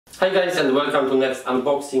Hi guys, and welcome to next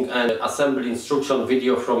unboxing and assembly instruction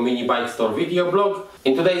video from Mini Bike Store video blog.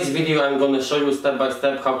 In today's video I'm going to show you step by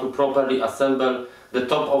step how to properly assemble the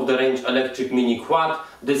top of the range electric mini quad.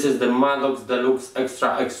 This is the Madox Deluxe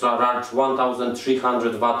extra large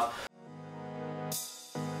 1300 watt.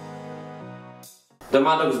 The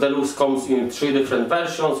Madox Deluxe comes in 3 different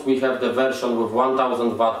versions. We have the version with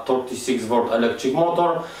 1000 watt 36 volt electric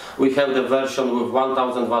motor. We have the version with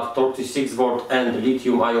 1000 watt 36 volt and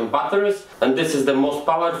lithium-ion batteries. And this is the most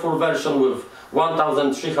powerful version with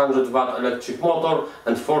 1300 watt electric motor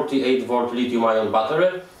and 48 volt lithium-ion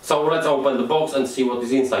battery. So let's open the box and see what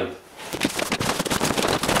is inside.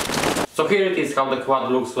 So here it is how the quad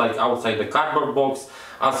looks like outside the cardboard box.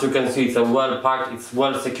 As you can see, it's well packed, it's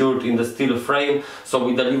well secured in the steel frame. So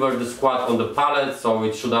we delivered this quad on the pallet, so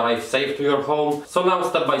it should arrive safe to your home. So now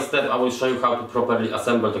step by step I will show you how to properly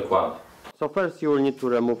assemble the quad. So first you will need to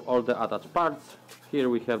remove all the attached parts. Here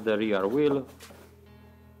we have the rear wheel.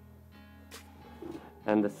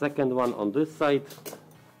 And the second one on this side.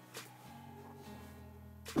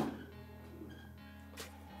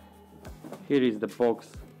 Here is the box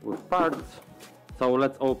with parts. So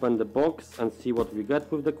let's open the box and see what we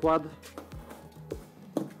get with the quad.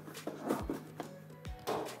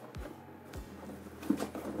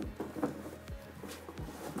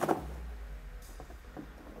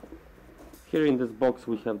 Here in this box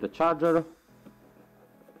we have the charger.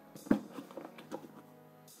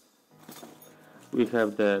 We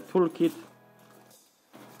have the toolkit.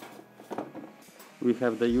 We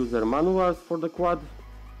have the user manuals for the quad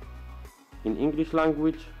in English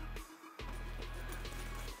language.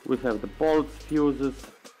 We have the bolts, fuses,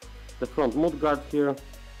 the front mudguard here,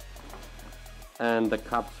 and the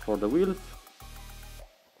caps for the wheels.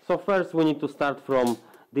 So first we need to start from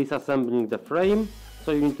disassembling the frame.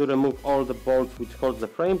 So you need to remove all the bolts which hold the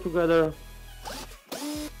frame together.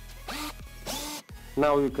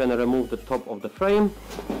 Now you can remove the top of the frame.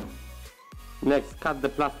 Next, cut the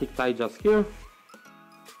plastic tie just here.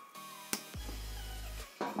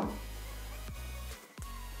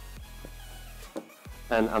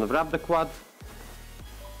 And unwrap the quad.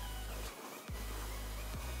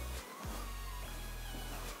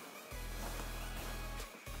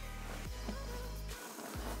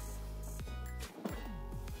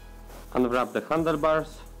 Unwrap the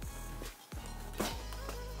handlebars.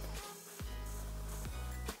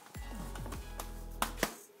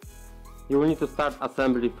 You will need to start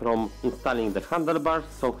assembly from installing the handlebars.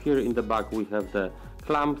 So here in the back we have the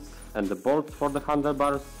clamps and the bolts for the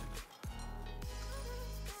handlebars.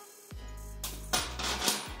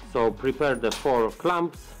 So prepare the 4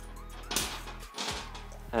 clamps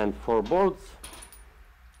and 4 bolts.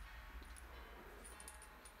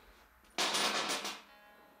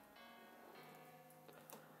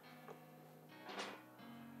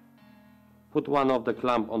 Put one of the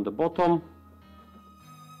clamp on the bottom,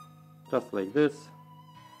 just like this,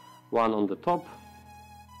 one on the top,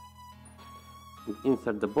 and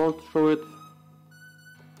insert the bolt through it.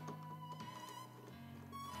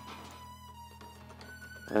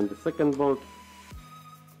 And the second bolt.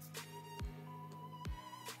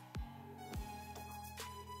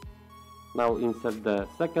 Now insert the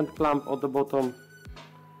second clamp on the bottom,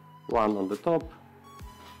 one on the top,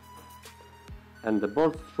 and the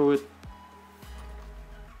bolt through it.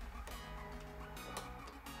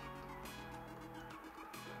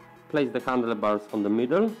 Place the handlebars on the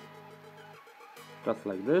middle, just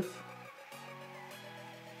like this,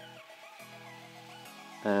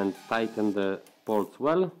 and tighten the bolts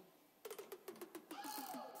well.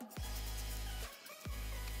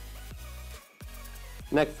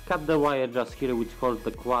 Next, cut the wire just here which holds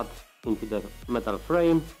the quad into the metal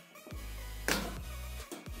frame.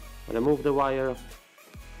 Remove the wire.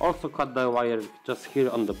 Also cut the wire just here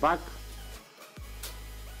on the back,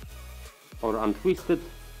 or untwist it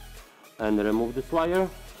and remove this wire.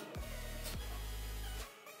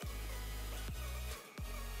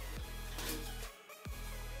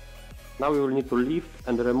 Now we will need to lift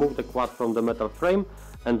and remove the quad from the metal frame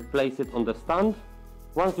and place it on the stand.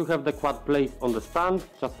 Once you have the quad placed on the stand,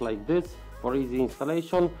 just like this, for easy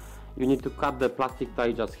installation, you need to cut the plastic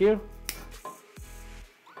tie just here.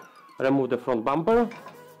 Remove the front bumper,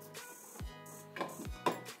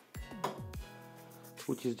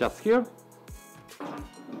 which is just here.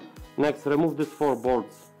 Next, remove these 4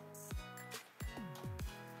 bolts.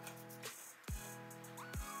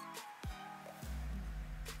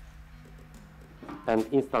 And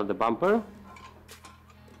install the bumper.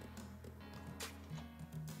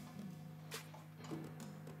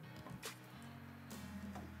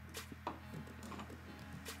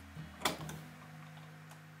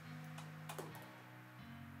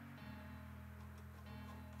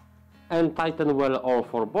 and tighten well all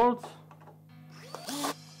 4 bolts.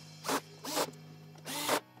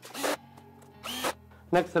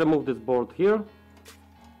 Next, remove this bolt here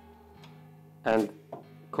and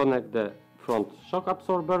connect the front shock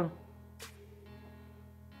absorber.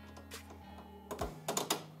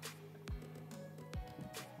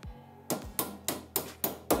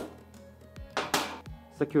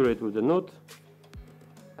 Secure it with the nut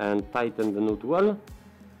and tighten the nut well.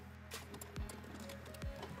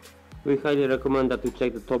 We highly recommend that you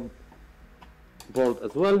check the top bolt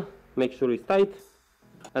as well, make sure it's tight.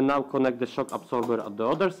 And now connect the shock absorber at the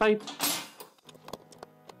other side.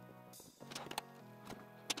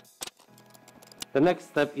 The next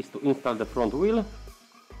step is to install the front wheel.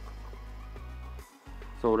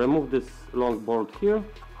 So remove this long bolt here.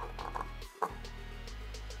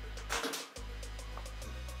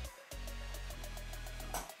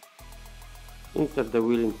 Insert the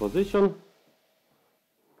wheel in position.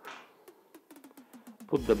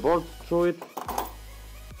 Put the bolts through it.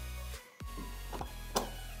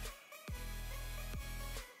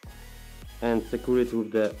 And secure it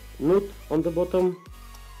with the nut on the bottom.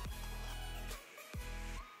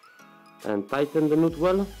 And tighten the nut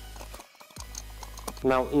well.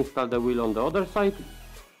 Now install the wheel on the other side.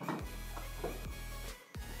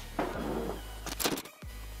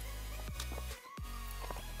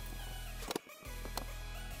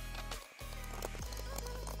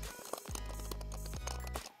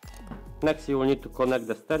 Next you will need to connect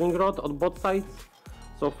the steering rod on both sides.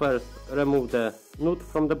 So first remove the nut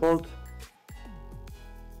from the bolt.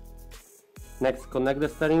 Next connect the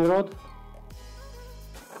steering rod.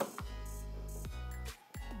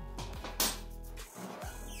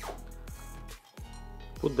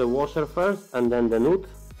 Put the washer first and then the nut.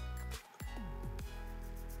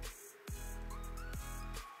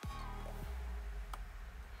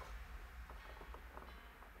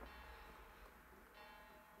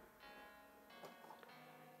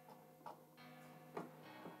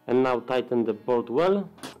 And now tighten the bolt well.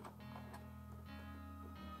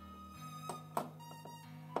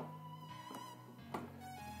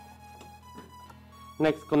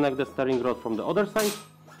 Next connect the steering rod from the other side.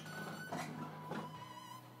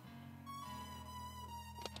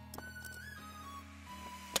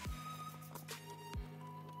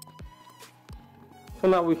 So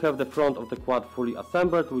now we have the front of the quad fully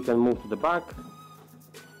assembled. We can move to the back.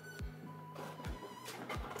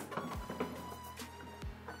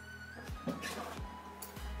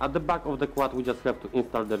 At the back of the quad we just have to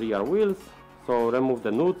install the rear wheels. So remove the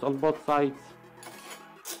nuts on both sides.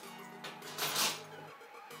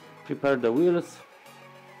 Prepare the wheels.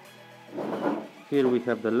 Here we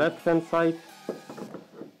have the left hand side.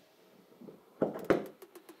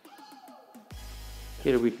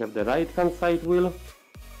 Here we have the right hand side wheel.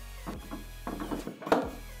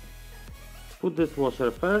 Put this washer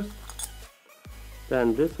first,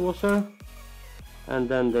 then this washer, and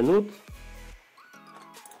then the nut.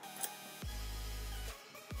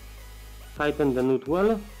 Tighten the nut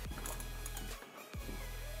well.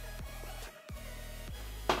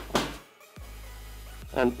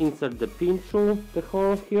 And insert the pin through the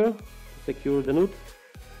hole here to secure the nut.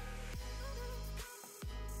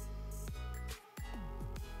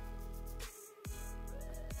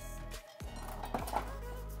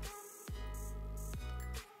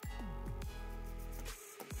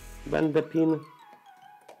 Bend the pin.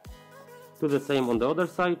 Do the same on the other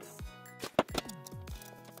side.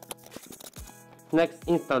 Next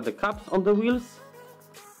install the caps on the wheels.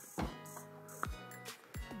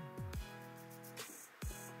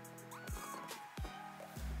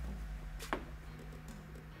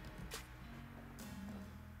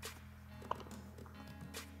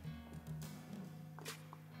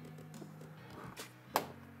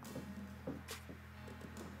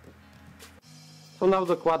 So now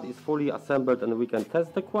the quad is fully assembled and we can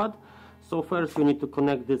test the quad. So first you need to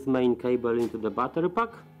connect this main cable into the battery pack,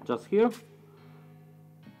 just here.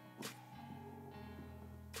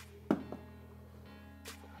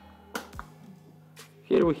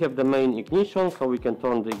 Here we have the main ignition, so we can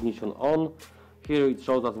turn the ignition on. Here it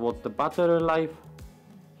shows us what's the battery life.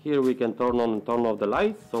 Here we can turn on and turn off the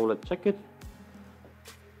lights, so let's check it.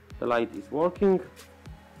 The light is working.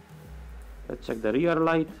 Let's check the rear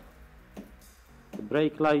light, the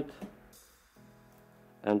brake light,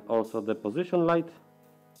 and also the position light.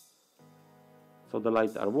 So the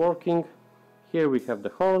lights are working. Here we have the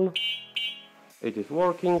horn. It is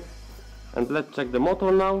working. And let's check the motor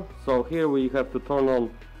now. So here we have to turn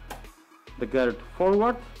on the gear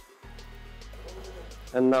forward.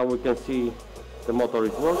 And now we can see the motor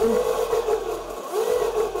is working.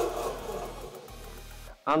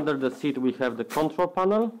 Under the seat we have the control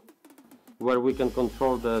panel. where we can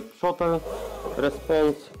control the throttle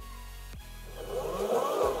response.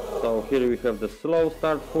 So here we have the slow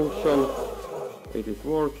start function, it is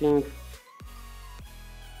working.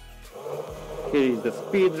 Here is the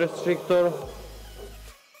speed restrictor.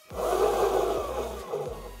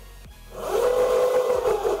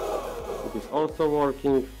 It is also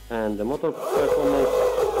working, and the motor performance.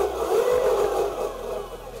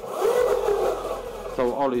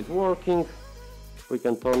 So all is working. We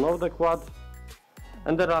can turn off the quad.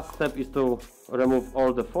 And the last step is to remove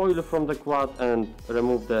all the foil from the quad and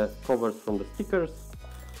remove the covers from the stickers.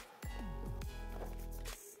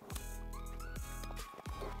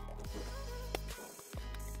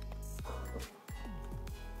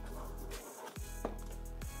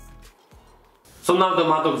 So now the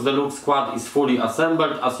Madox Deluxe quad is fully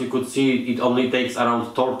assembled. As you could see, it only takes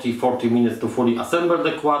around 30-40 minutes to fully assemble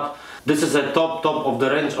the quad. This is a top of the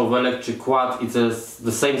range of electric quad. It has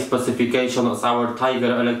the same specification as our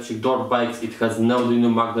Tiger electric dirt bikes. It has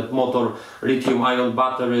neodymium magnet motor, lithium-ion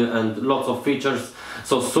battery and lots of features.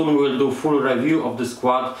 So soon we will do full review of this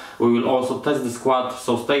quad. We will also test this quad,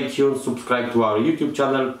 so stay tuned, subscribe to our YouTube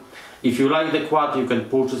channel. If you like the quad, you can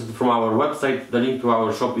purchase it from our website. The link to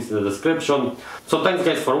our shop is in the description. So thanks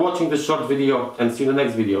guys for watching this short video, and see you in the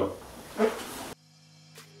next video.